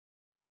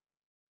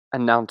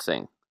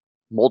Announcing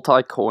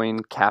Multicoin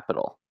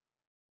Capital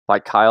by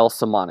Kyle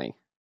Samani.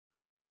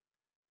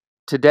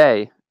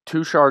 Today,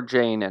 Tushar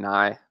Jain and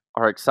I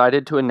are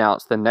excited to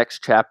announce the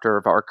next chapter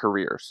of our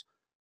careers,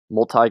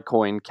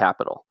 Multicoin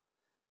Capital.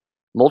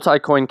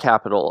 Multicoin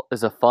Capital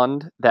is a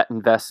fund that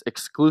invests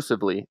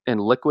exclusively in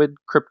liquid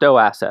crypto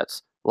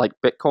assets like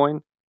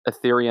Bitcoin,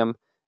 Ethereum,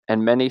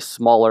 and many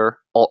smaller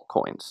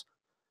altcoins.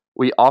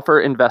 We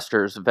offer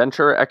investors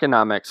venture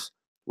economics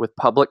with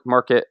public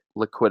market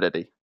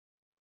liquidity.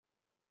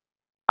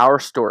 Our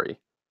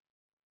story.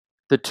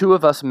 The two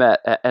of us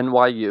met at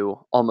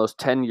NYU almost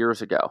 10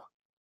 years ago.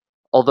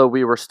 Although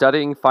we were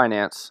studying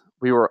finance,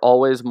 we were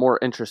always more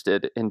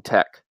interested in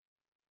tech.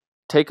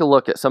 Take a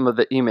look at some of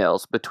the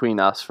emails between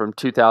us from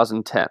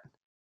 2010.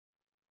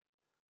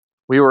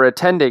 We were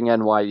attending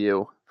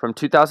NYU from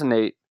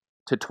 2008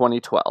 to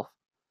 2012.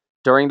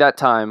 During that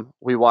time,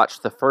 we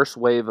watched the first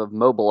wave of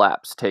mobile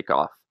apps take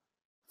off: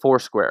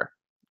 Foursquare,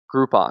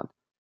 Groupon,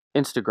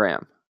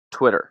 Instagram,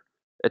 Twitter,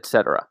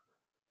 etc.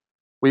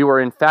 We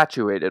were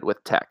infatuated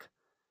with tech.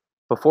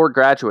 Before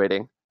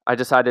graduating, I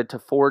decided to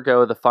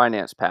forego the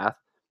finance path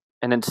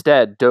and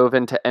instead dove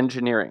into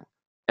engineering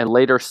and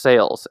later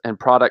sales and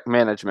product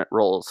management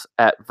roles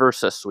at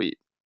VersaSuite,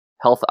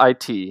 Health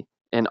IT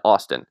in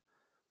Austin.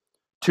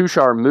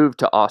 Tushar moved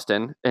to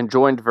Austin and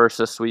joined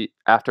VersaSuite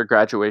after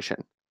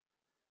graduation.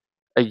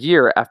 A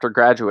year after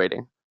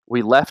graduating,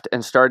 we left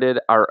and started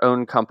our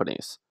own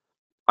companies.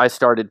 I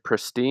started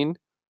Pristine,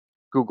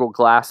 Google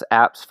Glass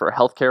apps for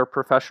healthcare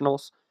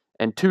professionals,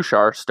 and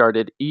Tushar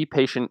started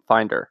ePatient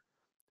Finder,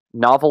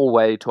 novel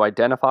way to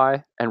identify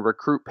and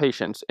recruit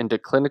patients into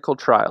clinical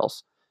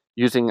trials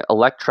using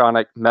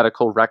electronic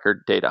medical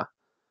record data.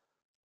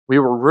 We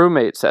were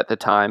roommates at the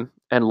time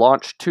and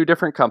launched two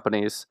different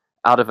companies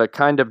out of a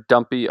kind of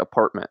dumpy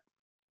apartment.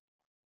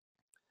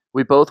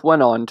 We both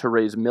went on to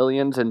raise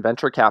millions in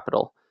venture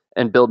capital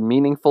and build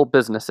meaningful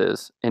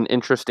businesses in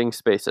interesting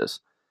spaces.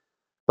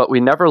 But we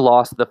never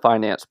lost the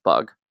finance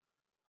bug.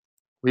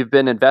 We've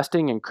been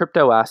investing in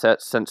crypto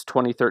assets since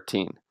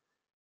 2013.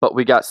 But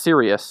we got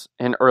serious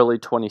in early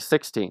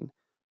 2016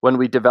 when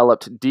we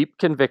developed deep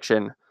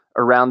conviction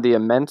around the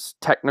immense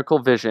technical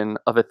vision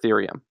of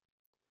Ethereum.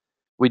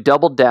 We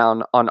doubled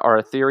down on our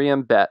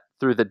Ethereum bet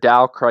through the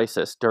DAO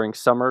crisis during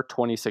summer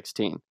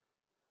 2016.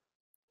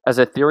 As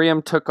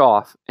Ethereum took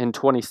off in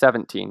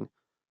 2017,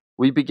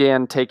 we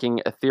began taking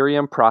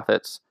Ethereum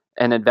profits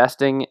and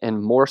investing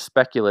in more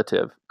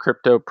speculative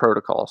crypto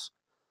protocols.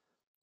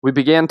 We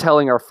began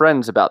telling our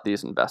friends about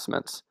these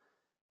investments.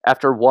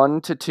 After 1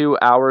 to 2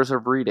 hours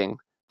of reading,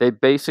 they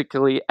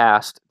basically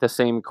asked the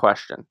same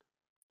question: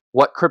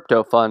 what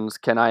crypto funds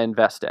can I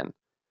invest in?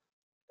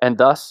 And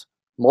thus,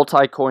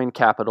 Multicoin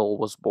Capital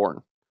was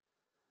born.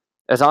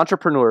 As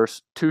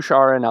entrepreneurs,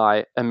 Tushar and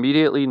I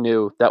immediately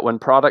knew that when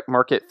product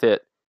market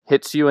fit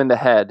hits you in the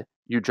head,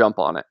 you jump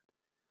on it.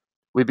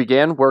 We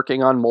began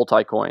working on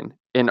Multicoin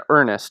in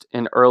earnest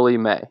in early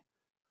May.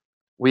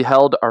 We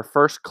held our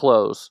first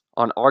close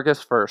on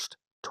August 1st,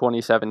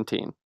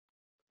 2017.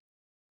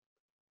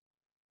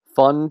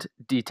 Fund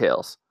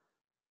details.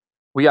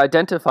 We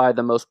identify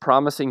the most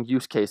promising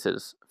use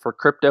cases for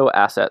crypto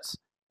assets,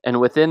 and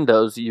within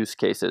those use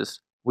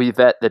cases, we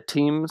vet the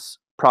teams,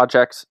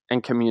 projects,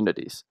 and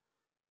communities.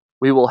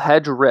 We will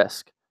hedge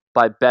risk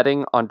by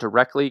betting on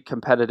directly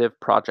competitive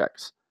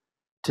projects.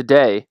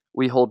 Today,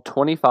 we hold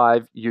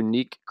 25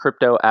 unique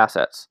crypto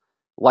assets,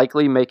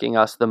 likely making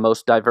us the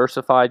most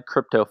diversified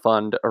crypto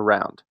fund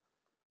around.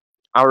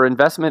 Our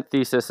investment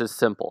thesis is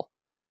simple.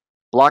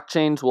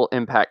 Blockchains will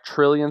impact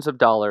trillions of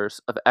dollars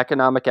of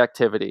economic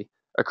activity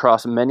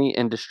across many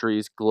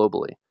industries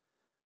globally.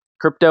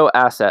 Crypto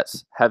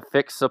assets have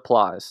fixed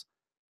supplies.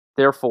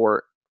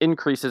 Therefore,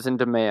 increases in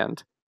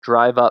demand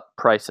drive up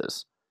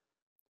prices.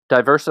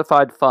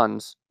 Diversified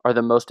funds are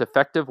the most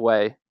effective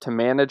way to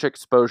manage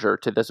exposure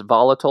to this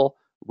volatile,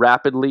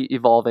 rapidly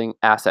evolving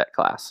asset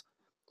class.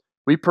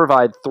 We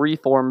provide 3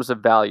 forms of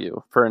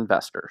value for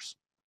investors.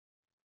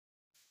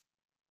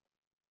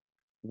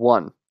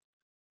 1.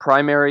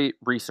 Primary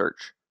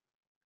research.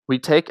 We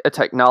take a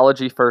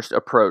technology-first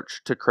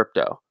approach to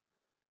crypto.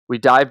 We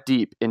dive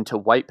deep into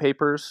white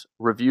papers,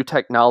 review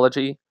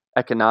technology,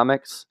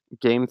 economics,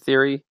 game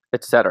theory,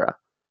 etc.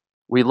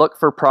 We look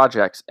for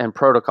projects and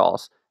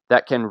protocols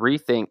that can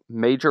rethink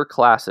major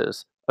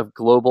classes of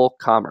global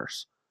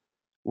commerce.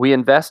 We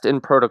invest in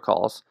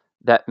protocols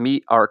that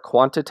meet our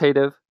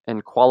quantitative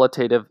and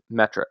qualitative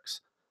metrics.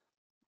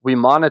 We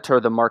monitor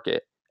the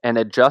market and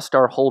adjust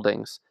our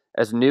holdings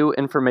as new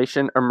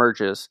information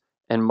emerges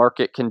and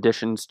market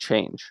conditions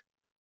change.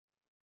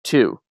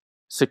 2.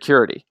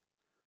 Security.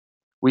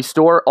 We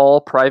store all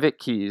private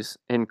keys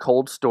in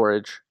cold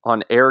storage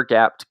on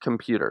air-gapped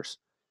computers.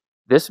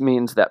 This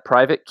means that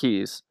private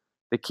keys,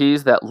 the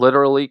keys that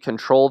literally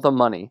control the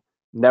money,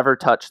 never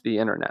touch the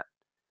internet.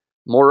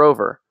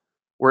 Moreover,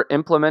 we're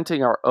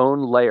implementing our own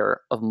layer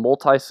of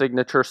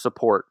multi-signature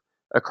support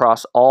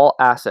across all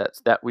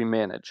assets that we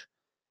manage,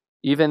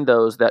 even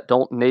those that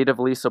don't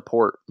natively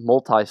support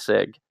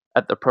multi-sig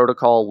at the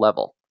protocol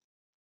level.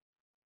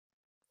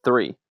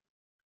 3.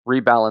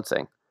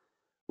 Rebalancing.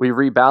 We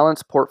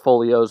rebalance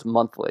portfolios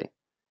monthly.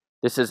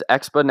 This is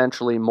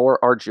exponentially more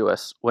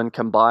arduous when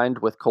combined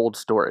with cold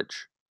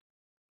storage.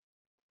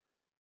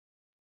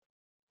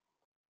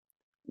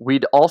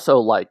 We'd also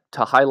like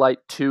to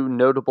highlight two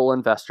notable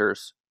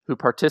investors who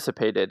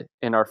participated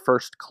in our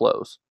first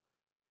close.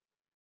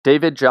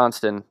 David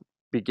Johnston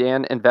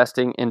began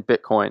investing in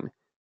Bitcoin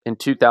in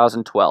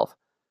 2012.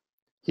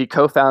 He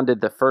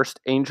co-founded the first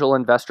angel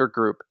investor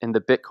group in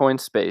the Bitcoin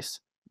space,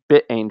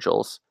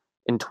 BitAngels,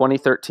 in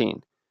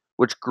 2013,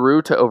 which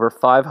grew to over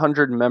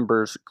 500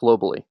 members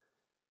globally.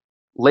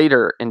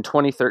 Later, in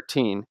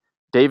 2013,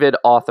 David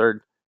authored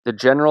the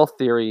General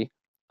Theory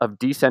of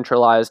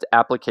Decentralized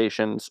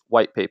Applications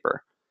white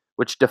paper,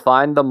 which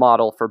defined the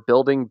model for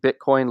building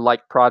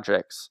Bitcoin-like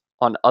projects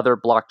on other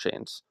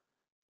blockchains,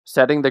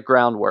 setting the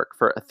groundwork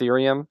for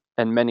Ethereum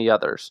and many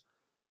others.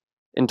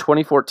 In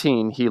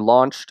 2014, he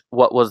launched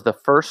what was the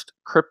first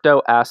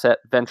crypto asset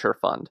venture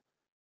fund,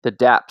 the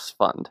DApps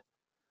Fund.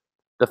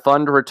 The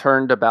fund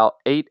returned about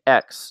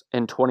 8x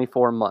in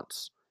 24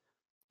 months.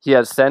 He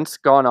has since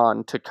gone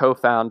on to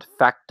co-found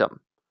Factom,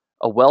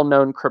 a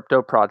well-known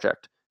crypto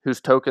project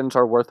whose tokens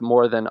are worth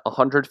more than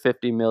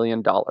 $150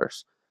 million,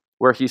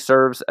 where he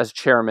serves as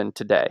chairman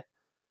today.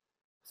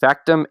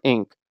 Factom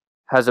Inc.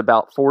 has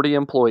about 40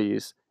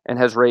 employees and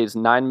has raised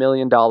 $9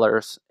 million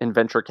in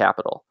venture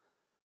capital.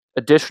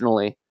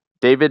 Additionally,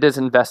 David is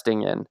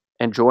investing in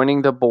and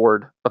joining the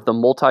board of the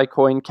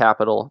Multicoin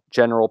Capital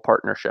General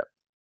Partnership.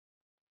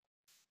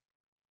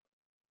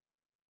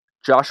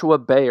 Joshua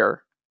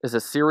Bayer is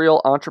a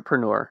serial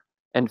entrepreneur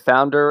and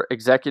founder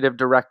executive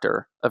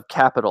director of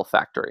Capital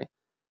Factory,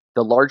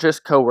 the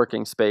largest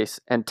co-working space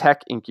and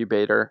tech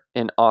incubator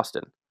in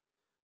Austin.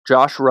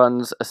 Josh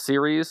runs a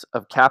series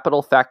of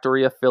Capital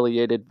Factory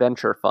affiliated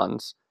venture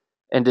funds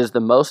and is the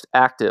most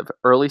active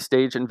early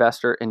stage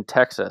investor in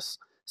Texas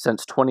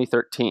since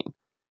 2013,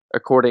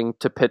 according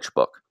to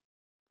PitchBook.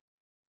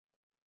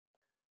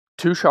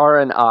 Tushar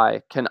and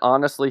I can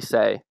honestly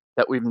say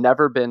that we've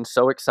never been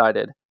so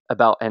excited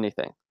about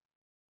anything.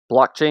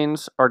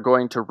 Blockchains are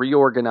going to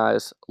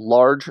reorganize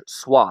large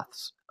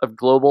swaths of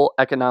global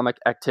economic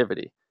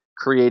activity,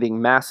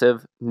 creating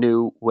massive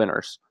new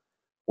winners.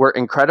 We're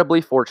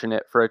incredibly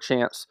fortunate for a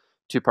chance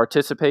to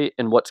participate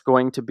in what's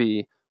going to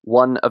be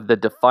one of the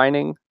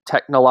defining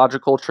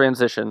technological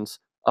transitions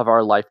of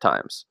our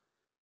lifetimes.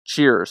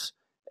 Cheers,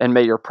 and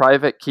may your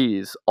private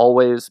keys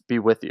always be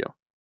with you.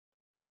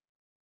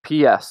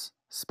 P.S.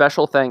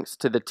 Special thanks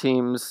to the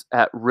teams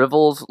at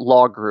Rivals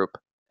Law Group,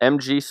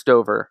 M.G.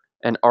 Stover,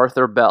 and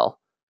Arthur Bell,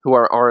 who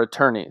are our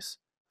attorneys,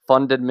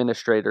 fund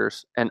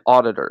administrators, and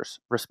auditors,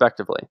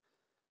 respectively.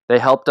 They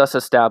helped us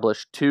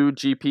establish 2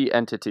 GP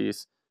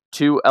entities,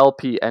 2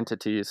 LP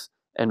entities,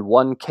 and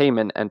 1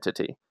 Cayman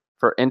entity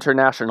for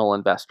international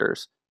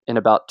investors in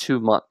about 2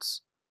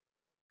 months.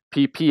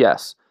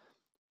 P.P.S.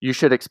 You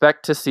should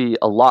expect to see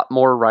a lot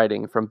more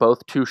writing from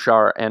both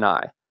Tushar and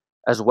I,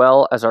 as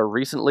well as our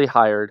recently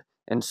hired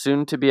and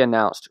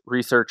soon-to-be-announced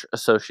research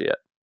associate.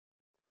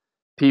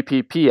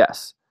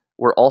 P.P.P.S.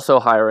 We're also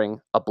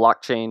hiring a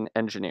blockchain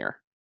engineer.